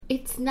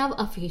It's now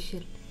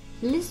official.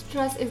 Liz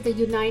Truss is the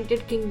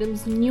United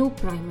Kingdom's new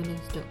Prime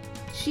Minister.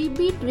 She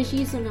beat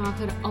Rishi Sunak,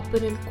 her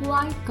opponent,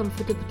 quite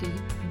comfortably,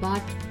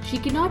 but she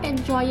cannot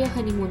enjoy a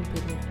honeymoon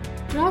period.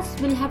 Truss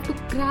will have to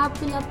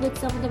grapple up with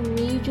some of the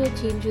major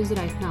changes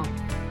right now.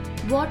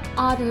 What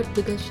are her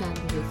biggest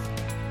challenges?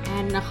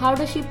 And how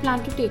does she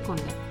plan to take on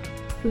them?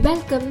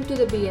 Welcome to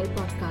the BL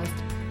Podcast.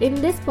 In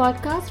this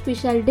podcast, we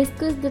shall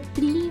discuss the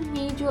three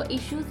major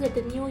issues that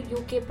the new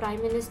UK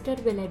Prime Minister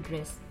will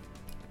address.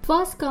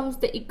 First comes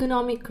the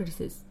economic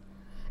crisis.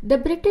 The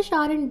British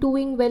aren't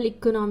doing well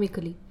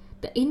economically.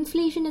 The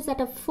inflation is at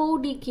a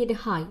 4-decade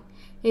high.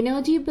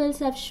 Energy bills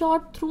have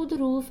shot through the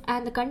roof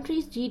and the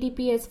country's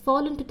GDP has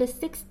fallen to the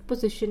 6th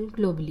position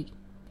globally.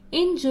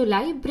 In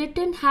July,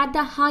 Britain had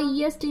the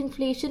highest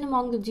inflation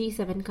among the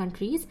G7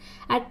 countries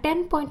at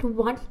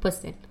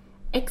 10.1%.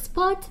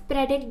 Experts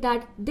predict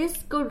that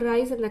this could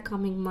rise in the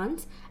coming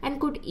months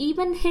and could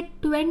even hit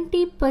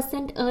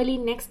 20% early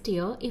next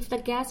year if the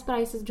gas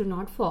prices do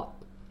not fall.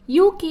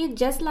 UK,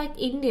 just like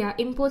India,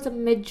 imports a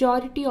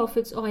majority of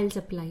its oil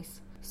supplies.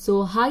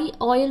 So high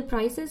oil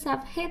prices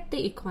have hit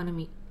the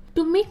economy.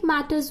 To make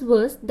matters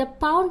worse, the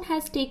pound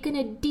has taken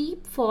a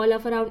deep fall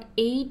of around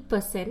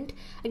 8%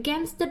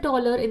 against the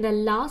dollar in the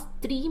last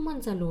 3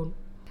 months alone.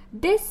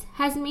 This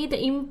has made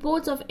the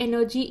imports of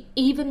energy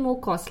even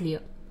more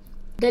costlier.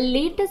 The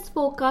latest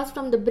forecast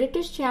from the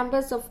British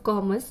Chambers of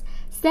Commerce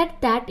said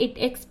that it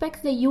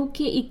expects the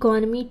UK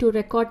economy to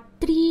record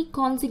 3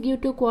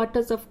 consecutive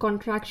quarters of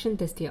contraction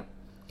this year.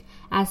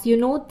 As you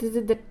know, this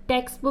is the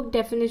textbook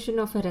definition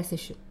of a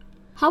recession.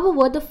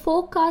 However, the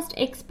forecast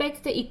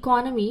expects the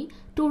economy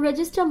to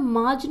register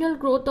marginal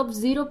growth of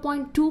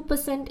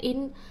 0.2%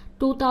 in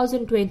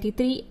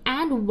 2023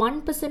 and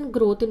 1%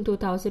 growth in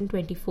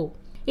 2024.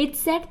 It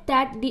said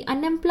that the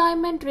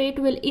unemployment rate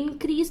will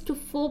increase to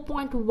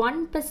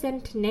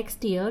 4.1%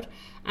 next year,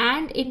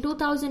 and in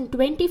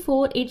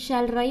 2024 it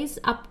shall rise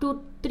up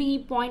to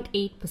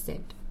 3.8%.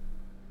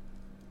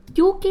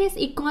 UK's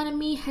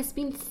economy has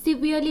been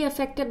severely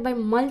affected by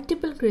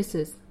multiple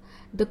crises.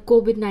 The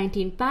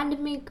COVID-19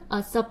 pandemic,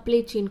 a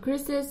supply chain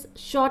crisis,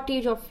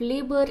 shortage of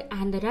labor,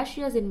 and the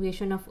Russia's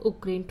invasion of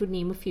Ukraine, to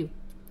name a few.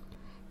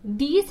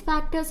 These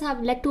factors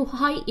have led to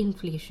high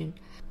inflation.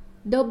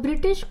 The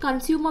British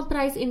consumer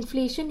price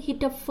inflation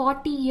hit a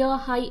 40-year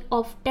high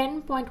of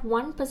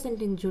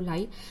 10.1% in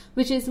July,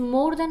 which is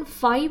more than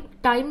 5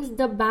 times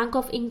the Bank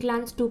of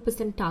England's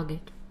 2%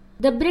 target.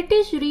 The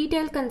British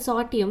Retail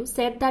Consortium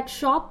said that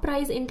shop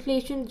price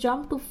inflation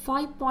jumped to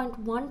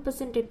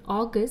 5.1% in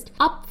August,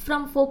 up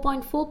from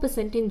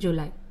 4.4% in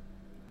July.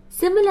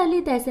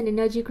 Similarly, there's an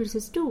energy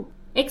crisis too.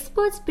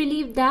 Experts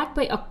believe that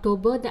by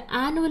October, the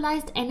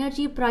annualized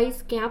energy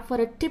price cap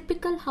for a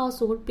typical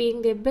household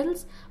paying their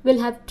bills will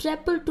have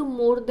tripled to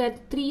more than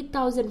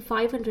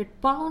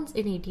 £3,500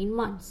 in 18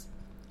 months.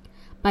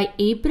 By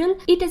April,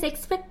 it is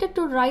expected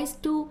to rise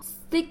to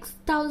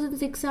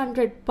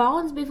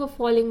 £6,600 before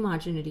falling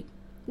marginally.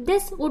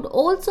 This would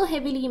also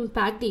heavily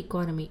impact the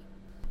economy.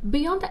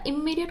 Beyond the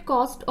immediate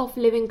cost of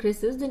living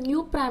crisis, the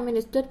new Prime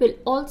Minister will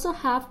also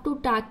have to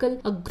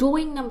tackle a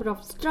growing number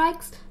of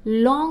strikes,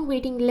 long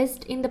waiting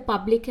list in the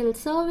Public Health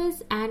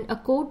Service, and a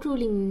court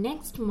ruling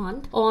next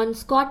month on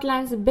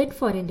Scotland's bid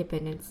for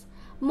independence.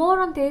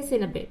 More on this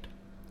in a bit.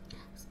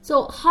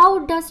 So, how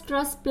does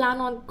Truss plan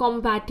on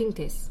combating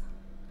this?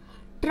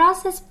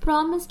 Truss has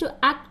promised to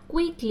act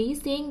quickly,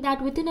 saying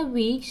that within a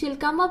week she'll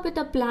come up with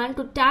a plan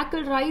to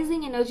tackle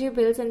rising energy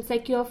bills and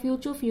secure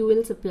future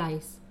fuel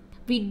supplies.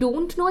 We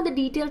don't know the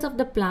details of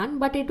the plan,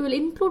 but it will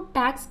include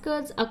tax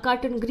cuts, a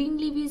cut in green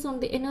levies on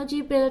the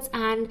energy bills,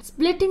 and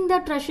splitting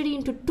the treasury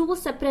into 2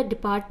 separate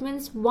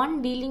departments,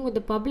 one dealing with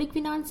the public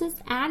finances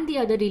and the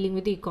other dealing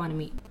with the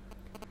economy.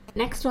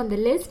 Next on the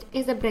list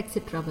is the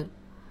Brexit trouble.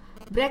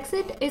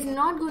 Brexit is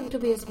not going to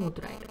be a smooth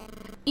ride.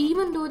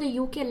 Even though the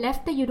UK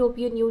left the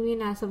European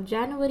Union as of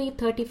January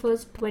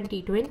 31st,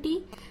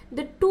 2020,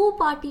 the two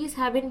parties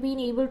haven't been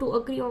able to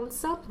agree on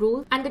some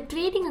rules and the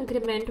trading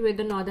agreement with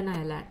the Northern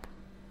Ireland.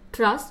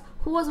 Truss,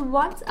 who was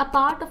once a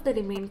part of the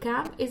Remain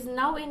camp, is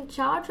now in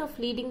charge of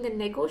leading the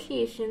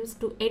negotiations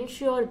to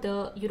ensure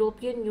the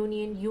European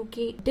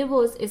Union-UK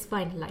divorce is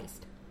finalized.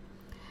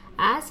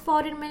 As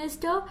Foreign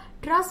Minister,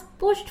 Truss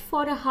pushed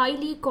for a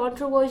highly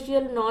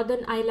controversial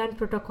Northern Ireland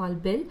Protocol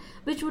bill,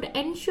 which would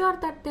ensure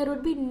that there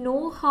would be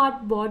no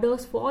hard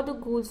borders for the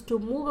goods to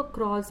move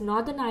across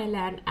Northern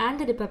Ireland and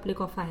the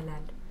Republic of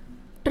Ireland.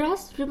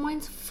 Truss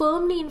remains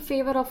firmly in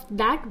favour of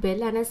that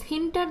bill and has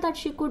hinted that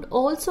she could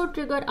also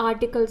trigger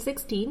Article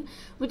 16,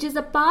 which is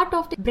a part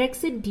of the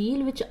Brexit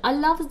deal which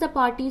allows the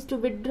parties to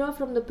withdraw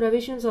from the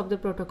provisions of the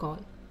protocol.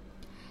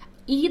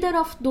 Either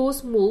of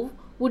those moves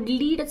would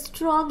lead a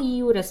strong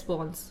EU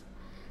response.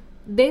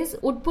 This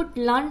would put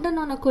London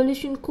on a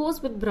collision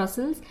course with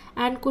Brussels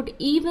and could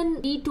even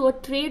lead to a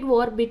trade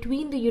war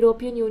between the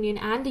European Union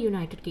and the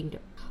United Kingdom.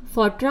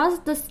 For Truss,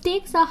 the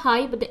stakes are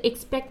high but the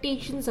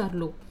expectations are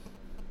low.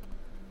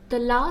 The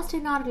last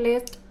in our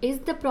list is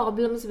the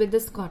problems with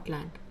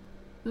Scotland.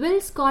 Will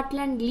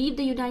Scotland leave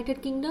the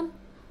United Kingdom?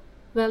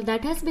 Well,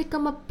 that has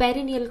become a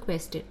perennial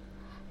question.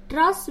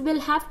 Truss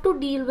will have to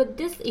deal with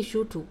this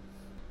issue too.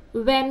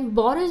 When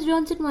Boris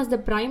Johnson was the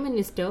Prime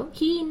Minister,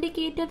 he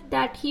indicated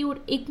that he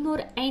would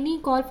ignore any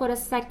call for a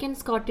second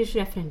Scottish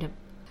referendum.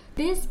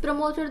 This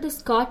promoted the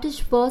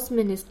Scottish First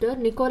Minister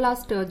Nicola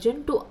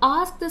Sturgeon to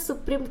ask the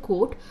Supreme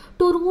Court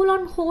to rule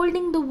on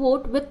holding the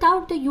vote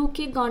without the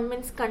UK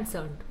government's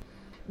consent.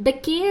 The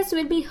case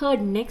will be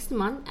heard next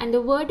month and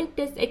the verdict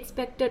is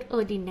expected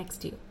early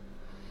next year.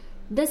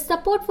 The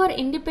support for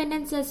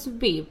independence has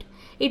wavered.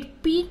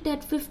 It peaked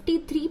at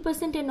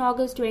 53% in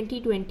August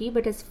 2020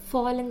 but has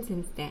fallen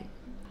since then.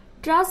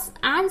 Truss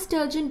and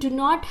Sturgeon do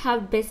not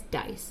have best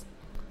ties.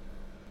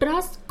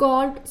 Truss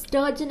called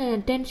Sturgeon an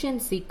attention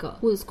seeker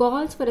whose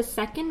calls for a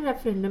second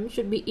referendum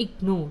should be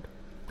ignored.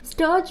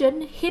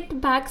 Sturgeon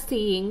hit back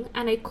saying,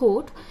 and I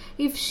quote,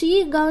 "If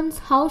she governs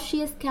how she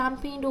has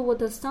campaigned over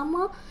the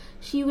summer,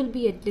 she will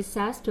be a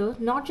disaster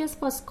not just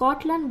for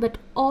Scotland but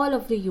all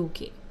of the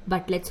UK.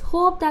 But let's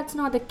hope that's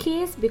not the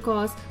case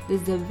because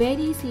this is a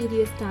very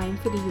serious time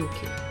for the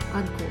UK."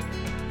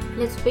 Unquote.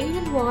 Let's wait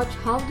and watch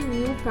how the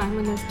new Prime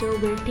Minister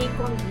will take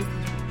on these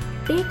issues.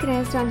 Take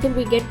rest until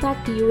we get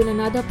back to you in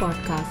another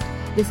podcast.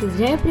 This is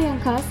Jaya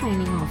Priyanka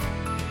signing off.